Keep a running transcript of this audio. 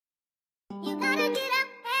You gotta get up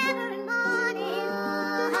every morning.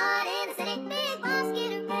 Hard in the city, big boss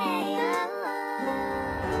getting paid.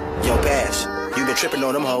 Yo, Bash, you been tripping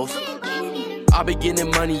on them hoes. I been getting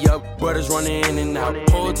money up, brothers running in and out.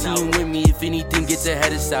 Whole team with me, if anything gets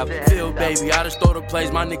ahead of south. Phil, baby, I just stole the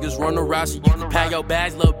place, my niggas run around. So you can pack your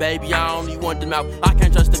bags, little baby, I only want them out. I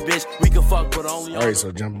can't trust a bitch, we can fuck, but only. All right,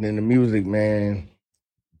 so jumping into music, man.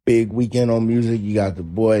 Big weekend on music. You got the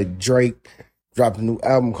boy Drake dropped a new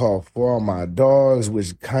album called For All My Dogs,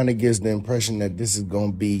 which kind of gives the impression that this is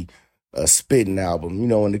going to be a spitting album. You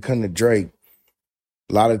know, when it comes to Drake,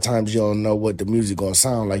 a lot of times you don't know what the music going to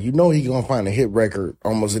sound like. You know he going to find a hit record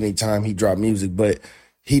almost any time he drop music, but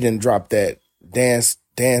he didn't drop that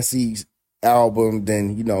dancey album.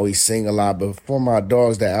 Then, you know, he sing a lot. But For My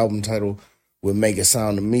Dogs, that album title would make it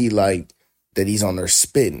sound to me like that he's on there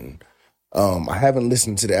spitting. I haven't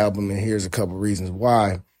listened to the album, and here's a couple reasons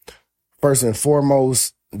why. First and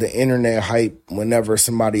foremost, the internet hype. Whenever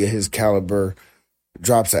somebody of his caliber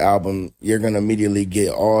drops an album, you're going to immediately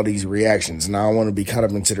get all these reactions. And I don't want to be caught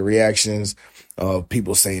up into the reactions of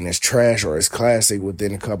people saying it's trash or it's classic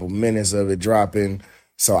within a couple minutes of it dropping.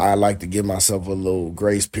 So I like to give myself a little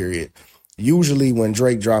grace period. Usually when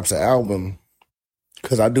Drake drops an album,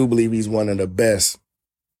 because I do believe he's one of the best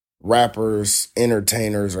rappers,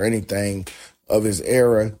 entertainers, or anything of his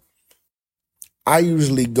era, I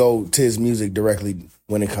usually go to his music directly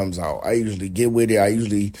when it comes out. I usually get with it. I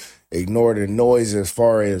usually ignore the noise as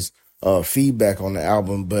far as feedback on the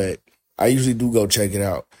album, but I usually do go check it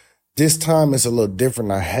out. This time it's a little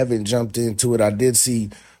different. I haven't jumped into it. I did see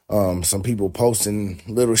some people posting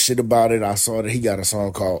little shit about it. I saw that he got a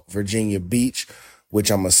song called Virginia Beach,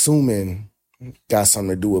 which I'm assuming got something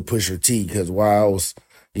to do with Pusha T, because whilst,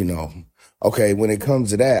 you know, okay, when it comes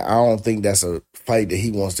to that, I don't think that's a fight that he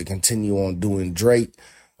wants to continue on doing. Drake,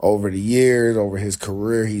 over the years, over his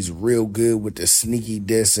career, he's real good with the sneaky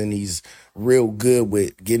diss, and he's real good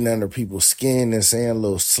with getting under people's skin and saying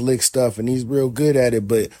little slick stuff, and he's real good at it.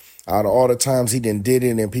 But out of all the times he done did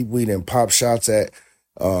it and people he done pop shots at,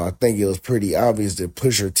 I think it was pretty obvious that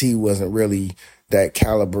Pusha T wasn't really that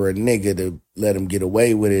caliber of nigga to let him get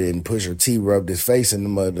away with it, and Pusha T rubbed his face in the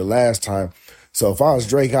mud the last time. So if I was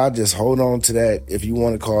Drake, I'd just hold on to that, if you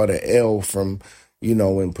want to call it an L from, you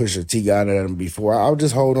know, when Pusha T got at him before. I'll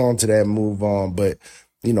just hold on to that and move on. But,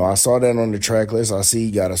 you know, I saw that on the track list. I see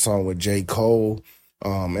he got a song with J. Cole.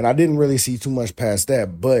 And I didn't really see too much past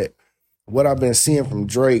that. But what I've been seeing from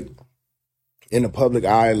Drake in the public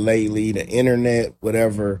eye lately, the internet,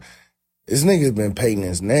 whatever, this nigga's been painting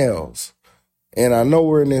his nails. And I know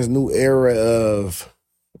we're in this new era of,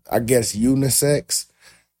 I guess, unisex.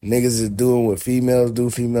 Niggas is doing what females do.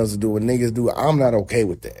 Females are doing what niggas do. I'm not okay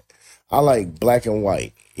with that. I like black and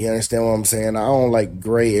white. You understand what I'm saying? I don't like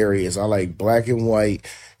gray areas. I like black and white.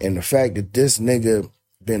 And the fact that this nigga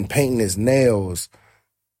been painting his nails,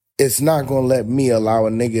 it's not going to let me allow a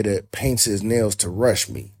nigga that paints his nails to rush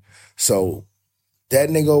me. So that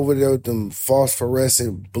nigga over there with them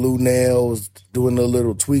phosphorescent blue nails, doing a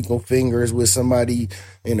little twinkle fingers with somebody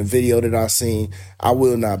in a video that I seen, I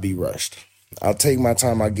will not be rushed. I'll take my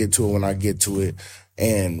time. I get to it when I get to it.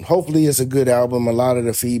 And hopefully it's a good album. A lot of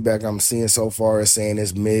the feedback I'm seeing so far is saying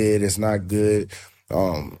it's mid, it's not good.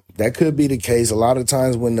 That could be the case. A lot of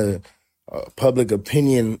times when the public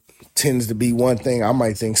opinion tends to be one thing, I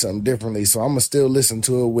might think something differently. So I'm going to still listen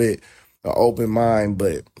to it with an open mind.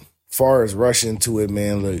 But as far as rushing to it,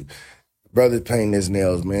 man, look, brother painting his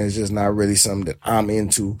nails, man, it's just not really something that I'm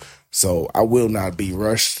into. So I will not be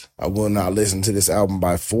rushed. I will not listen to this album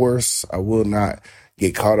by force. I will not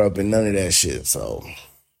get caught up in none of that shit. So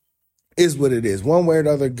it's what it is. One way or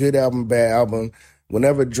the other, good album, bad album.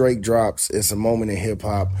 Whenever Drake drops, it's a moment in hip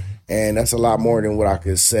hop. And that's a lot more than what I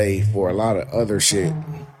could say for a lot of other shit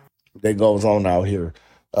that goes on out here.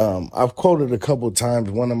 I've quoted a couple times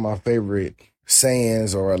one of my favorite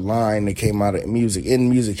sayings or a line that came out of music in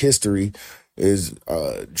music history is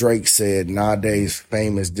Drake said, nowadays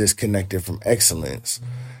fame is disconnected from excellence.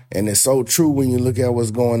 And it's so true when you look at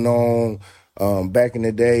what's going on back in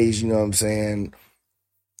the days, you know what I'm saying?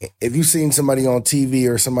 If you seen somebody on TV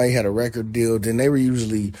or somebody had a record deal, then they were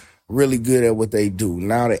usually really good at what they do.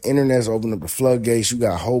 Now the internet's opened up the floodgates. You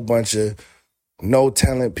got a whole bunch of no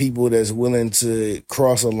talent people that's willing to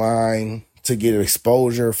cross a line to get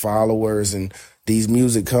exposure, followers, and these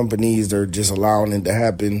music companies are just allowing it to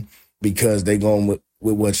happen because they going with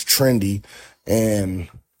what's trendy. And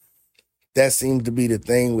that seems to be the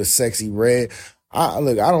thing with Sexy Red. I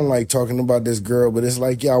don't like talking about this girl, but it's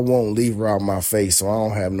like y'all won't leave her out my face, so I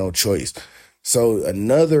don't have no choice. So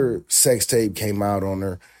another sex tape came out on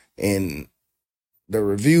her, and the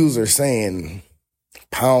reviews are saying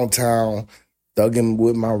Pound Town, thugging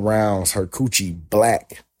with my rounds, her coochie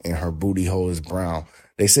black and her booty hole is brown.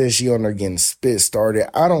 They said she on there getting spit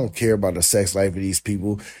started. I don't care about the sex life of these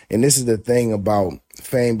people. And this is the thing about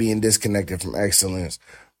fame being disconnected from excellence.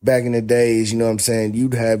 Back in the days, you know what I'm saying,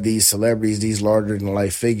 you'd have these celebrities, these larger than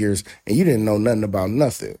life figures, and you didn't know nothing about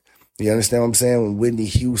nothing. You understand what I'm saying? When Whitney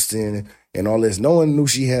Houston and all this, no one knew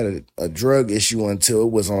she had a drug issue until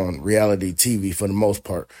it was on reality TV for the most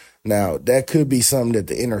part. Now, that could be something that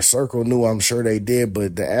the inner circle knew. I'm sure they did,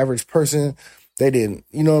 but the average person, they didn't,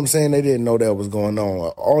 you know what I'm saying? They didn't know that was going on.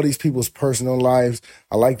 All these people's personal lives,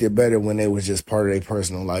 I liked it better when it was just part of their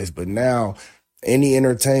personal lives. But now, any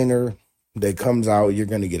entertainer that comes out, you're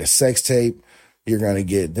going to get a sex tape. You're going to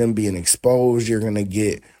get them being exposed. You're going to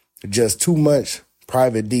get just too much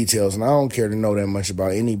private details. And I don't care to know that much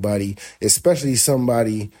about anybody, especially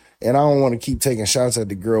somebody, and I don't want to keep taking shots at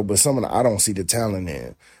the girl, but someone I don't see the talent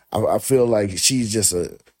in. I feel like she's just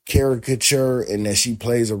a caricature and that she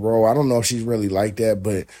plays a role. I don't know if she's really like that,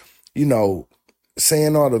 but, you know,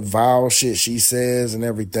 saying all the vile shit she says and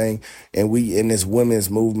everything, and we in this women's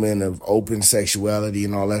movement of open sexuality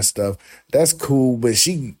and all that stuff, that's cool, but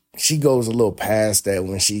she goes a little past that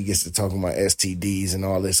when she gets to talking about STDs and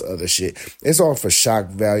all this other shit. It's all for shock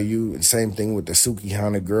value. And same thing with the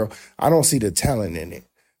Sukihana girl. I don't see the talent in it.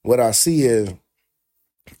 What I see is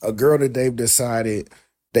a girl that they've decided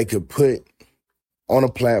they could put on a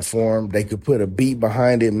platform, they could put a beat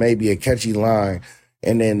behind it, maybe a catchy line,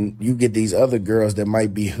 and then you get these other girls that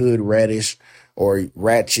might be hood radish or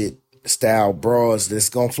ratchet style bras that's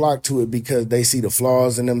gonna flock to it because they see the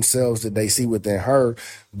flaws in themselves that they see within her.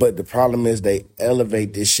 But the problem is they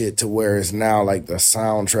elevate this shit to where it's now like the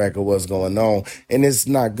soundtrack of what's going on, and it's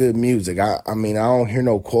not good music. I mean, I don't hear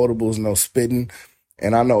no quotables, no spitting,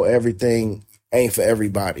 and I know everything ain't for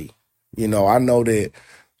everybody. You know, I know that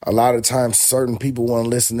a lot of times certain people want to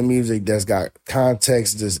listen to music that's got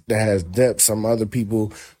context, that has depth. Some other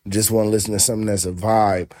people just want to listen to something that's a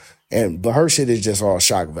vibe. But her shit is just all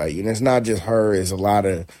shock value. And it's not just her, it's a lot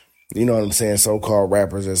of, you know what I'm saying, so-called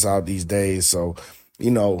rappers that's out these days. So, you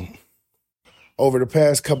know, over the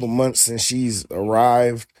past couple months since she's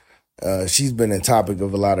arrived, she's been a topic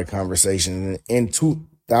of a lot of conversation. In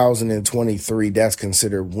 2023, that's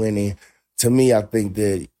considered winning. To me, I think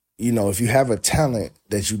that, you know, if you have a talent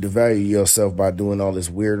that you devalue yourself by doing all this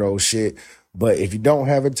weirdo shit. But if you don't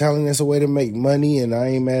have a talent, it's a way to make money, and I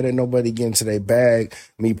ain't mad at nobody getting to their bag.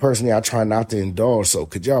 Me personally, I try not to indulge. So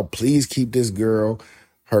could y'all please keep this girl,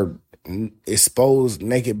 her exposed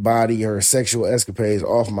naked body, her sexual escapades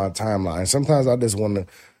off my timeline? Sometimes I just want to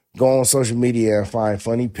go on social media and find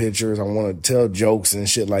funny pictures. I want to tell jokes and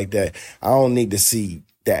shit like that. I don't need to see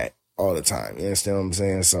that all the time. You understand what I'm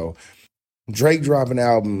saying? So Drake dropping an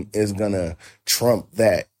album is going to trump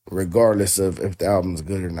that regardless of if the album's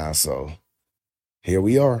good or not. So here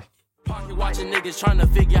we are. Pocket watching niggas trying to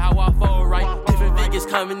figure how I fall right. Different figures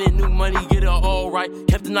coming in, new money, get it all right.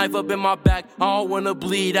 Kept the knife up in my back, I don't wanna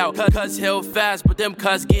bleed out. Cuts held fast, but them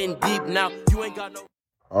cuts getting deep now. You ain't got no.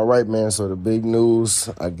 All right, man. So the big news,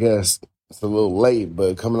 I guess it's a little late,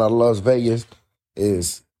 but coming out of Las Vegas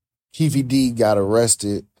is Keefe D got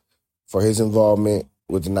arrested for his involvement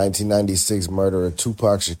with the 1996 murder of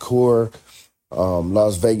Tupac Shakur.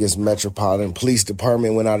 Las Vegas Metropolitan Police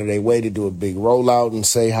Department went out of their way to do a big rollout and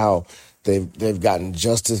say how they've gotten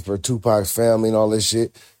justice for Tupac's family and all this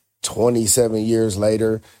shit 27 years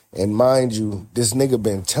later. And mind you, this nigga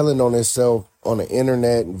been telling on himself on the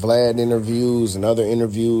internet, Vlad interviews and other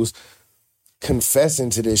interviews, confessing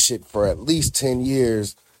to this shit for at least 10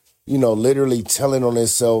 years, you know, literally telling on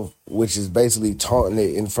himself, which is basically taunting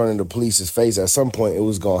it in front of the police's face. At some point it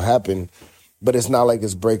was going to happen, but it's not like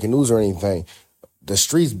it's breaking news or anything. The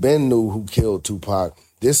streets been knew who killed Tupac.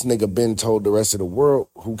 This nigga been told the rest of the world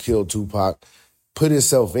who killed Tupac, put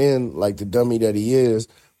himself in like the dummy that he is.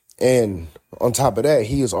 And on top of that,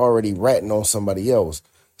 he was already ratting on somebody else.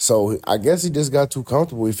 So I guess he just got too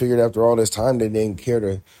comfortable. He figured after all this time they didn't care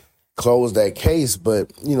to close that case.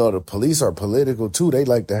 But, you know, the police are political too. They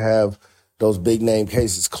like to have those big name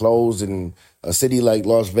cases closed. And a city like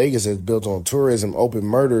Las Vegas is built on tourism, open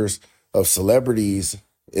murders of celebrities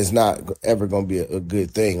is not ever going to be a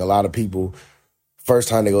good thing. A lot of people, first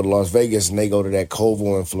time they go to Las Vegas and they go to that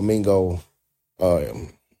Koval and Flamingo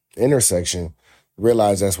intersection,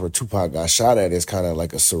 realize that's where Tupac got shot at. It's kind of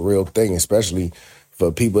like a surreal thing, especially for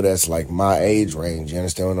people that's like my age range. You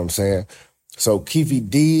understand what I'm saying? So Keefe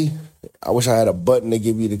D, I wish I had a button to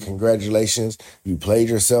give you the congratulations. You played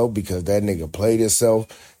yourself because that nigga played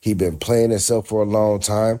himself. He been playing himself for a long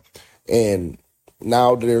time. And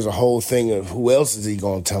now there's a whole thing of who else is he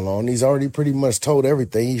going to tell on. He's already pretty much told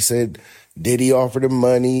everything. He said Diddy offered him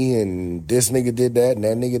money and this nigga did that and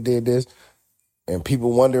that nigga did this. And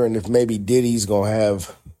people wondering if maybe Diddy's going to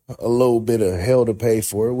have a little bit of hell to pay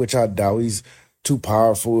for it, which I doubt. He's too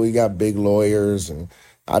powerful. He got big lawyers, and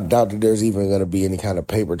I doubt that there's even going to be any kind of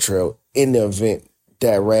paper trail in the event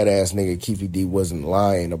that rat-ass nigga Keefe D wasn't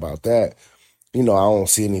lying about that. You know, I don't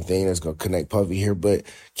see anything that's going to connect Puffy here, but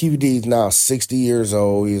Keefe D is now 60 years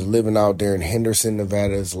old. He's living out there in Henderson,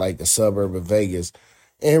 Nevada. It's like a suburb of Vegas,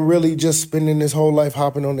 and really just spending his whole life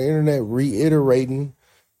hopping on the internet, reiterating,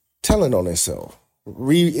 telling on himself,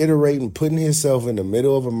 reiterating, putting himself in the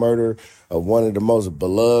middle of a murder of one of the most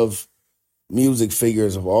beloved music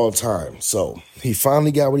figures of all time. So he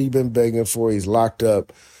finally got what he's been begging for. He's locked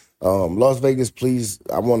up. Las Vegas, please,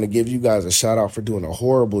 I want to give you guys a shout out for doing a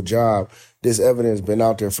horrible job. This evidence has been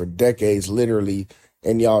out there for decades, literally,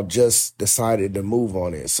 and y'all just decided to move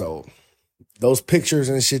on it. So those pictures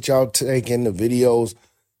and shit y'all taking, the videos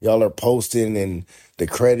y'all are posting, and the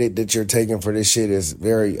credit that you're taking for this shit is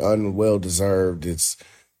very unwell deserved.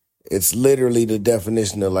 It's literally the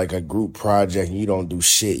definition of like a group project. You don't do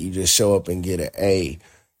shit. You just show up and get an A.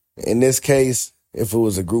 In this case, if it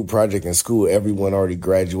was a group project in school, everyone already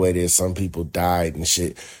graduated. Some people died and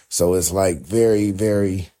shit. So it's like very,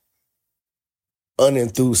 very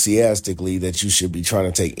unenthusiastically that you should be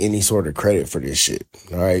trying to take any sort of credit for this shit.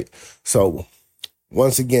 All right. So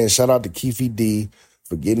once again, shout out to Keefe D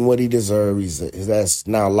for getting what he deserved. His ass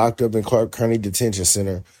now locked up in Clark County Detention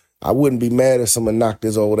Center. I wouldn't be mad if someone knocked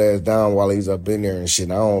his old ass down while he's up in there and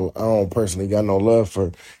shit. I don't personally got no love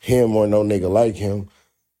for him or no nigga like him.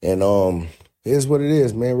 And it is what it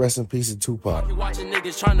is, man. Rest in peace to Tupac. Watching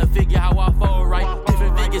niggas trying to figure how I fall right.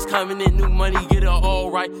 Different figures coming in, new money, get it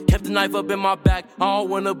all right. Kept the knife up in my back, I don't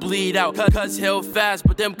wanna bleed out. Cuts held fast,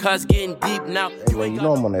 but them cuts getting deep now. Anyway, you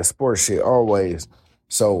know I'm on that sports shit always.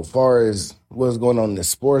 So far as what's going on in the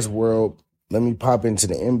sports world, let me pop into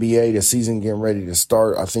the NBA. The season getting ready to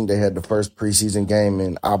start. I think they had the first preseason game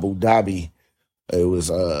in Abu Dhabi. It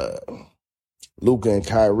was Luka and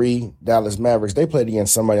Kyrie, Dallas Mavericks. They played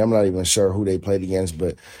against somebody. I'm not even sure who they played against,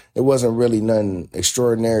 but it wasn't really nothing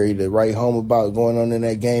extraordinary to write home about going on in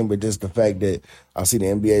that game. But just the fact that I see the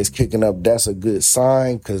NBA is kicking up, that's a good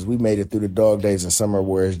sign, because we made it through the dog days in summer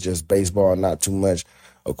where it's just baseball, not too much.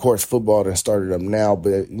 Of course, football done started up now,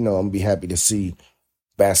 but, you know, I'm going to be happy to see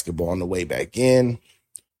basketball on the way back in.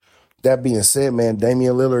 That being said, man,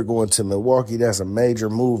 Damian Lillard going to Milwaukee, that's a major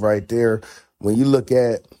move right there. When you look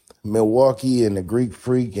at Milwaukee and the Greek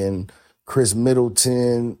Freak and Chris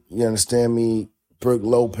Middleton, you understand me, Brook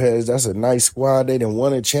Lopez, that's a nice squad. They done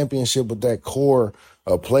won a championship with that core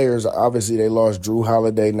of players. Obviously, they lost Drew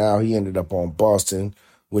Holiday now. He ended up on Boston,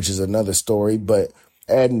 which is another story. But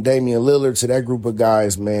adding Damian Lillard to that group of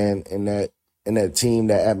guys, man, in that team,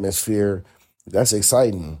 that atmosphere, that's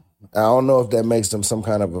exciting. I don't know if that makes them some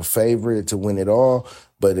kind of a favorite to win it all,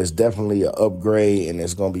 but it's definitely an upgrade, and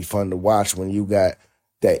it's going to be fun to watch when you got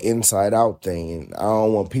that inside-out thing. And I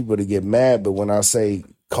don't want people to get mad, but when I say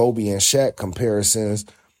Kobe and Shaq comparisons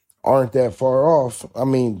aren't that far off, I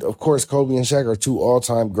mean, of course, Kobe and Shaq are two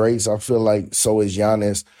all-time greats. I feel like so is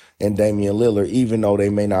Giannis and Damian Lillard, even though they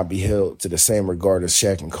may not be held to the same regard as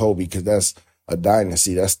Shaq and Kobe, because that's a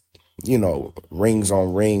dynasty. That's, you know, rings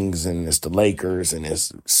on rings, and it's the Lakers, and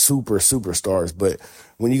it's superstars. But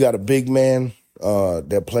when you got a big man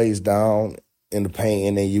that plays down in the paint,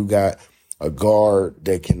 and then you got a guard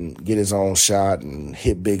that can get his own shot and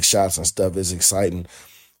hit big shots and stuff, is exciting.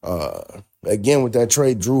 Again, with that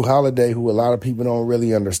trade, Drew Holiday, who a lot of people don't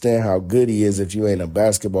really understand how good he is if you ain't a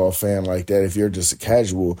basketball fan like that. If you're just a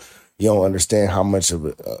casual, you don't understand how much of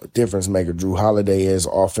a difference maker Drew Holiday is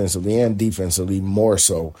offensively and defensively, more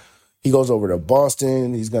so. He goes over to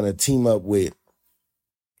Boston. He's going to team up with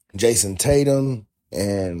Jason Tatum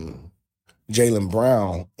and Jaylen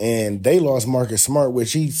Brown. And they lost Marcus Smart,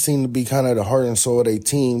 which he seemed to be kind of the heart and soul of their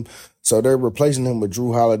team. So they're replacing him with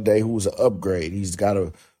Drew Holiday, who's an upgrade. He's got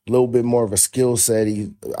a little bit more of a skill set.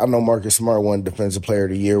 I know Marcus Smart won Defensive Player of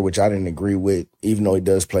the Year, which I didn't agree with, even though he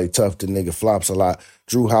does play tough. The nigga flops a lot.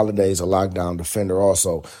 Drew Holiday is a lockdown defender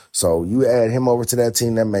also. So you add him over to that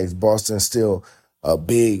team, that makes Boston still a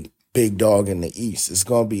big dog in the East. It's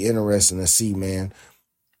going to be interesting to see, man.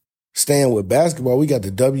 Staying with basketball, we got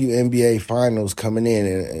the WNBA finals coming in.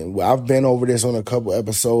 And I've been over this on a couple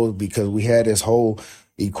episodes because we had this whole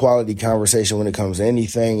equality conversation when it comes to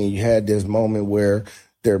anything. And you had this moment where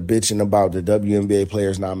they're bitching about the WNBA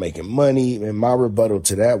players not making money. And my rebuttal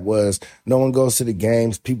to that was, no one goes to the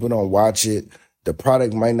games. People don't watch it. The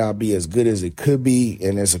product might not be as good as it could be.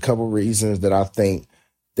 And there's a couple reasons that I think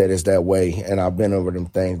that is that way, and I've been over them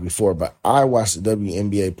things before. But I watch the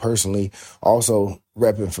WNBA personally, also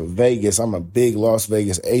repping for Vegas. I'm a big Las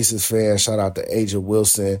Vegas Aces fan. Shout out to Aja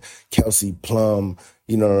Wilson, Kelsey Plum,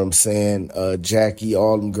 you know what I'm saying, Jackie,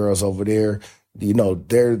 all them girls over there. You know,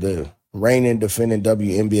 they're the reigning defending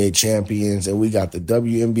WNBA champions, and we got the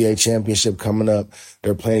WNBA championship coming up.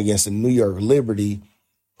 They're playing against the New York Liberty,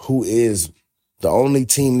 who is the only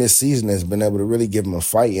team this season that's been able to really give them a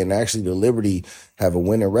fight. And actually, the Liberty have a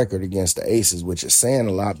winning record against the Aces, which is saying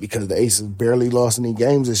a lot because the Aces barely lost any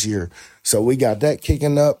games this year. So we got that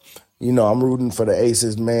kicking up. You know, I'm rooting for the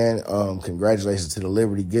Aces, man. Congratulations to the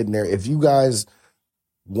Liberty getting there. If you guys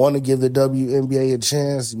want to give the WNBA a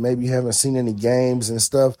chance, maybe you haven't seen any games and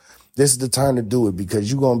stuff, this is the time to do it because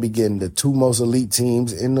you're going to be getting the two most elite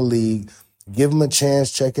teams in the league. Give them a chance.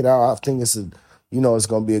 Check it out. I think it's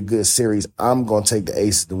going to be a good series. I'm going to take the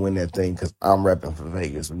Aces to win that thing because I'm repping for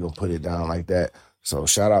Vegas. We're going to put it down like that. So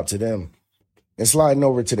shout out to them. And sliding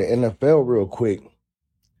over to the NFL real quick,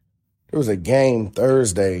 there was a game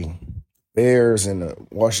Thursday, Bears and the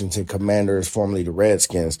Washington Commanders, formerly the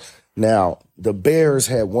Redskins. Now, the Bears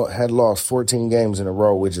had lost 14 games in a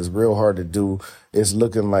row, which is real hard to do. It's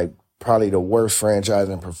looking like probably the worst franchise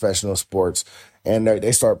in professional sports, and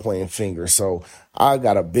they start pointing fingers. So I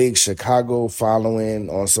got a big Chicago following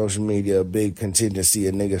on social media, a big contingency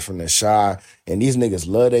of niggas from the Chi, and these niggas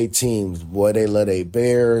love their teams. Boy, they love their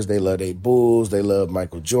Bears, they love their Bulls, they love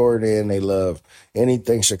Michael Jordan, they love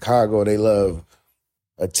anything Chicago, they love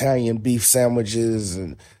Italian beef sandwiches,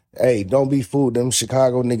 and hey, don't be fooled. Them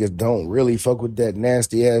Chicago niggas don't really fuck with that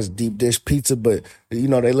nasty ass deep dish pizza, but you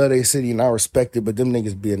know, they love their city and I respect it, but them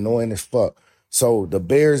niggas be annoying as fuck. So the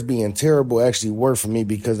Bears being terrible actually worked for me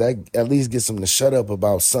because that at least gets them to shut up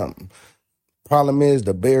about something. Problem is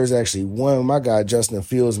the Bears actually won. My guy Justin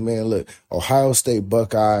Fields, man, look, Ohio State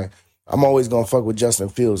Buckeye. I'm always gonna fuck with Justin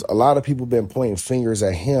Fields. A lot of people been pointing fingers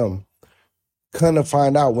at him. Come to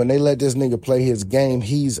find out, when they let this nigga play his game,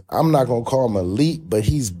 I'm not going to call him elite, but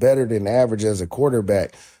he's better than average as a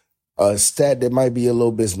quarterback. A stat that might be a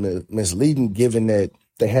little bit misleading given that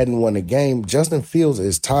they hadn't won a game. Justin Fields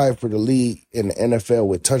is tied for the lead in the NFL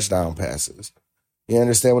with touchdown passes. You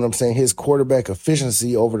understand what I'm saying? His quarterback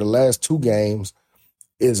efficiency over the last two games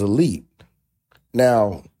is elite.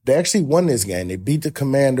 Now, they actually won this game. They beat the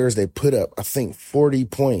Commanders. They put up, I think, 40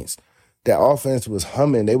 points. That offense was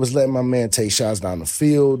humming. They was letting my man take shots down the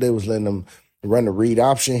field. They was letting him run the read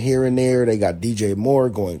option here and there. They got DJ Moore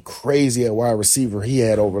going crazy at wide receiver. He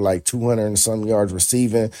had over like 200 and some yards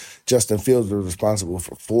receiving. Justin Fields was responsible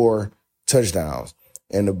for 4 touchdowns.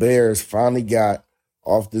 And the Bears finally got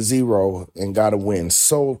off the zero and got a win.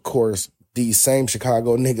 So, of course, these same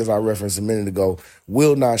Chicago niggas I referenced a minute ago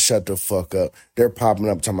will not shut the fuck up. They're popping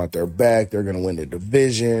up talking about they're back. They're going to win the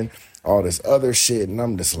division, all this other shit. And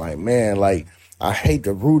I'm just like, man, like, I hate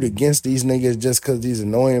to root against these niggas just because these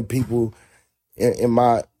annoying people in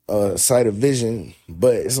my sight of vision.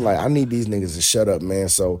 But it's like, I need these niggas to shut up, man.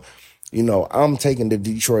 So, you know, I'm taking the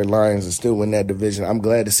Detroit Lions and still win that division. I'm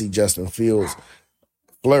glad to see Justin Fields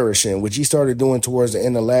flourishing, which he started doing towards the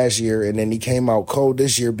end of last year, and then he came out cold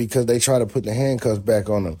this year because they try to put the handcuffs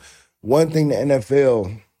back on him. One thing the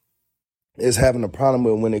NFL is having a problem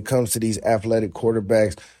with when it comes to these athletic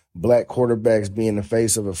quarterbacks, black quarterbacks being the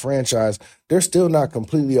face of a franchise, they're still not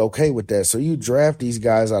completely okay with that. So you draft these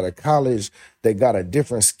guys out of college that got a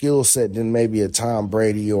different skill set than maybe a Tom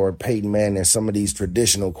Brady or a Peyton Manning, some of these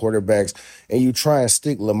traditional quarterbacks, and you try and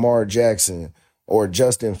stick Lamar Jackson or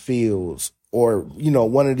Justin Fields or, you know,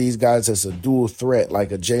 one of these guys that's a dual threat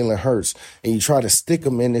like a Jalen Hurts, and you try to stick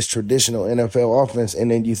them in this traditional NFL offense,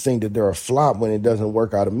 and then you think that they're a flop when it doesn't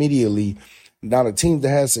work out immediately. Now, the teams that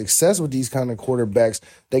have success with these kind of quarterbacks,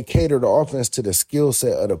 they cater the offense to the skill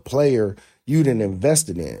set of the player you didn't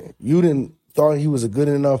invested in. You didn't thought he was a good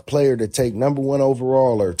enough player to take number 1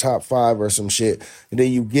 overall or top 5 or some shit, and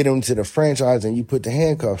then you get him to the franchise and you put the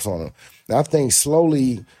handcuffs on him. Now, I think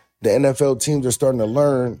slowly the NFL teams are starting to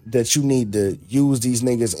learn that you need to use these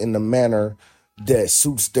niggas in the manner that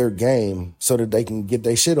suits their game so that they can get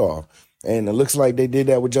their shit off. And it looks like they did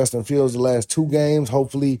that with Justin Fields the last 2 games.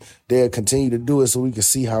 Hopefully they'll continue to do it so we can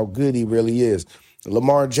see how good he really is.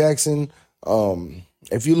 Lamar Jackson,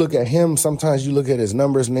 if you look at him, sometimes you look at his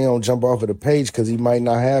numbers and they don't jump off of the page because he might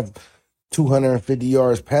not have 250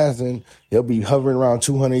 yards passing. He'll be hovering around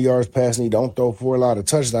 200 yards passing. He don't throw for a lot of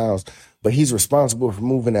touchdowns, but he's responsible for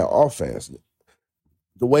moving that offense.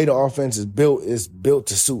 The way the offense is built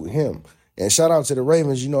to suit him. And shout out to the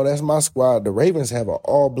Ravens. You know, that's my squad. The Ravens have an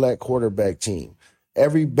all-black quarterback team.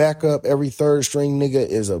 Every backup, every third string nigga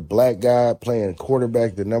is a black guy playing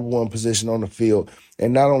quarterback, the number one position on the field.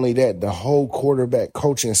 And not only that, the whole quarterback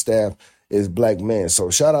coaching staff is black men. So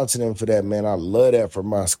shout out to them for that, man. I love that for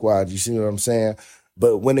my squad. You see what I'm saying?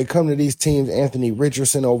 But when it comes to these teams, Anthony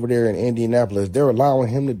Richardson over there in Indianapolis, they're allowing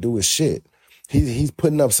him to do his shit. He's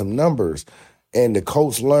putting up some numbers. And the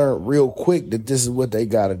coach learned real quick that this is what they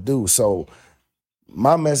got to do. So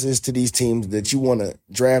my message to these teams that you want to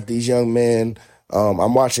draft these young men.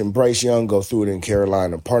 I'm watching Bryce Young go through it in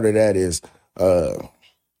Carolina. Part of that is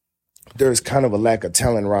there's kind of a lack of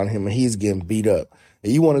talent around him, and he's getting beat up.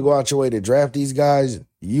 And you want to go out your way to draft these guys,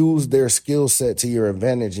 use their skill set to your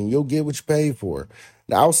advantage, and you'll get what you paid for.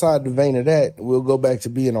 Now, outside the vein of that, we'll go back to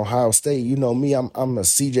being Ohio State. You know me, I'm a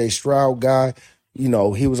C.J. Stroud guy. You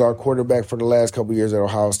know, he was our quarterback for the last couple of years at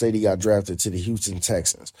Ohio State. He got drafted to the Houston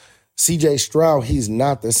Texans. C.J. Stroud, he's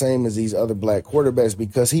not the same as these other black quarterbacks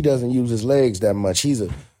because he doesn't use his legs that much. He's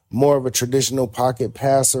more of a traditional pocket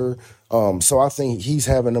passer. So I think he's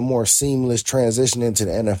having a more seamless transition into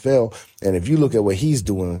the NFL. And if you look at what he's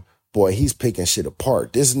doing, boy, he's picking shit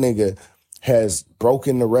apart. This nigga has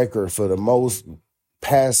broken the record for the most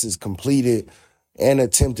passes completed and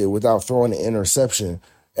attempted without throwing an interception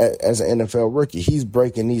as an NFL rookie. He's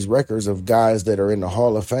breaking these records of guys that are in the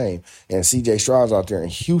Hall of Fame. And C.J. Stroud's out there in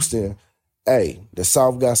Houston. Hey, the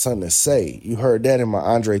South got something to say. You heard that in my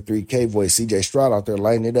Andre 3K voice. C.J. Stroud out there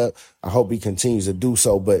lighting it up. I hope he continues to do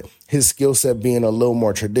so. But his skill set being a little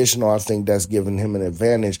more traditional, I think that's giving him an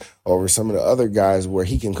advantage over some of the other guys where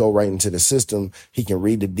he can go right into the system. He can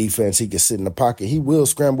read the defense. He can sit in the pocket. He will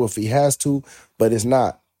scramble if he has to, but it's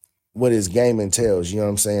not what his game entails. You know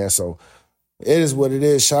what I'm saying? So it is what it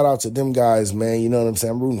is. Shout out to them guys, man. You know what I'm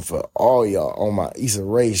saying? I'm rooting for all y'all on my Issa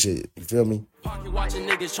Rae shit. You feel me? Pocket watching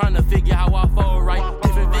niggas trying to figure how I fall right.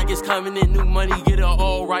 Different figures coming in, new money, get it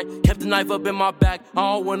all right. Kept the knife up in my back,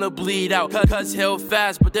 I don't wanna bleed out. Cuts held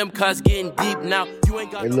fast, but them cuts getting deep now. You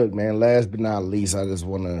ain't got Hey, look, man, last but not least, I just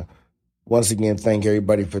want to once again thank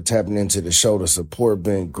everybody for tapping into the show. The support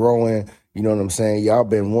been growing. You know what I'm saying? Y'all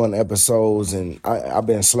been 1 episodes, and I've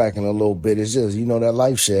been slacking a little bit. It's just, you know, that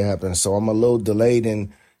life shit happens. So I'm a little delayed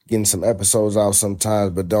in getting some episodes out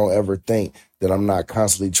sometimes, but don't ever think that I'm not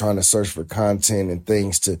constantly trying to search for content and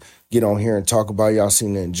things to get on here and talk about. Y'all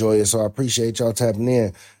seem to enjoy it, so I appreciate y'all tapping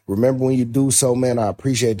in. Remember, when you do so, man, I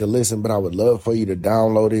appreciate the listen, but I would love for you to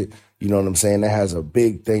download it. You know what I'm saying? That has a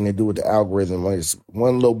big thing to do with the algorithm. It's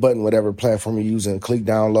one little button, whatever platform you're using, click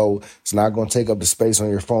download. It's not going to take up the space on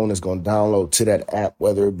your phone. It's going to download to that app,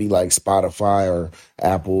 whether it be like Spotify or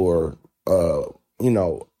Apple or, you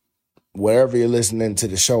know, wherever you're listening to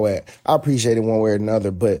the show at. I appreciate it one way or another,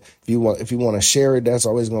 but if you want to share it, that's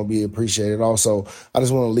always going to be appreciated. Also, I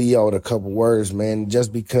just want to leave y'all with a couple words, man.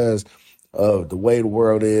 Just because of the way the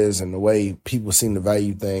world is and the way people seem to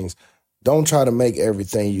value things, don't try to make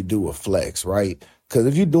everything you do a flex, right? Because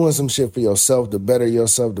if you're doing some shit for yourself, the better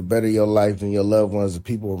your life and your loved ones, the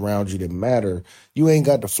people around you that matter, you ain't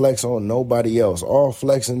got to flex on nobody else. All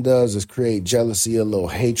flexing does is create jealousy, a little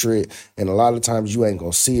hatred, and a lot of times you ain't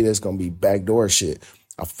going to see it. It's going to be backdoor shit.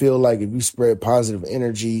 I feel like if you spread positive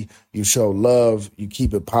energy, you show love, you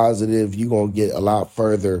keep it positive, you're going to get a lot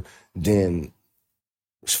further than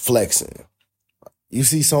flexing. You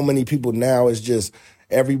see so many people now, it's just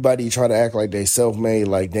everybody try to act like they self-made,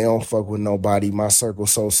 like they don't fuck with nobody. My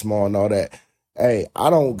circle's so small and all that. Hey, I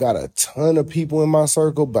don't got a ton of people in my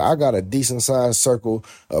circle, but I got a decent-sized circle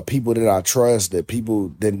of people that I trust, that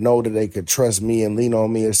people that know that they could trust me and lean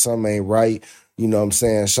on me if something ain't right. You know what I'm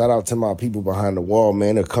saying? Shout out to my people behind the wall,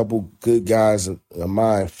 man. A couple good guys of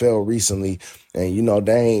mine fell recently, and, you know,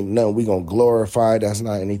 they ain't nothing we gonna glorify. That's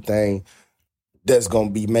not anything that's gonna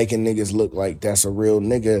be making niggas look like that's a real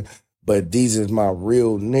nigga. But these is my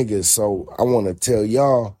real niggas, so I want to tell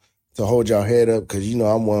y'all to hold y'all head up because, you know,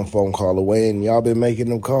 I'm one phone call away, and y'all been making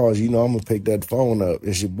them calls. You know I'm going to pick that phone up.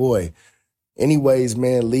 It's your boy. Anyways,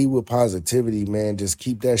 man, lead with positivity, man. Just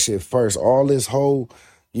keep that shit first. All this whole,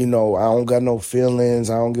 you know, I don't got no feelings,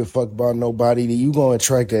 I don't give a fuck about nobody, you going to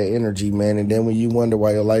attract that energy, man. And then when you wonder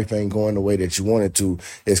why your life ain't going the way that you want it to,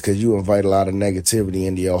 it's because you invite a lot of negativity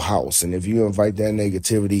into your house. And if you invite that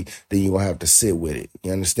negativity, then you're going to have to sit with it.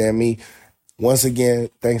 You understand me? Once again,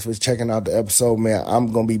 thanks for checking out the episode, man.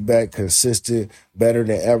 I'm going to be back consistent, better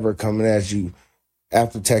than ever, coming at you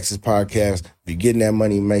after Texas podcast. If you're getting that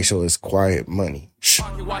money, make sure it's quiet money.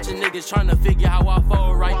 Pocket watching niggas trying to figure how I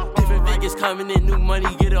fall right. Different figures coming in, new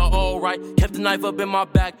money, get it all right. Kept the knife up in my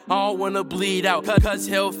back, I don't wanna bleed out. Cuts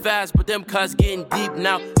held fast, but them cuts getting deep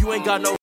now. You ain't got no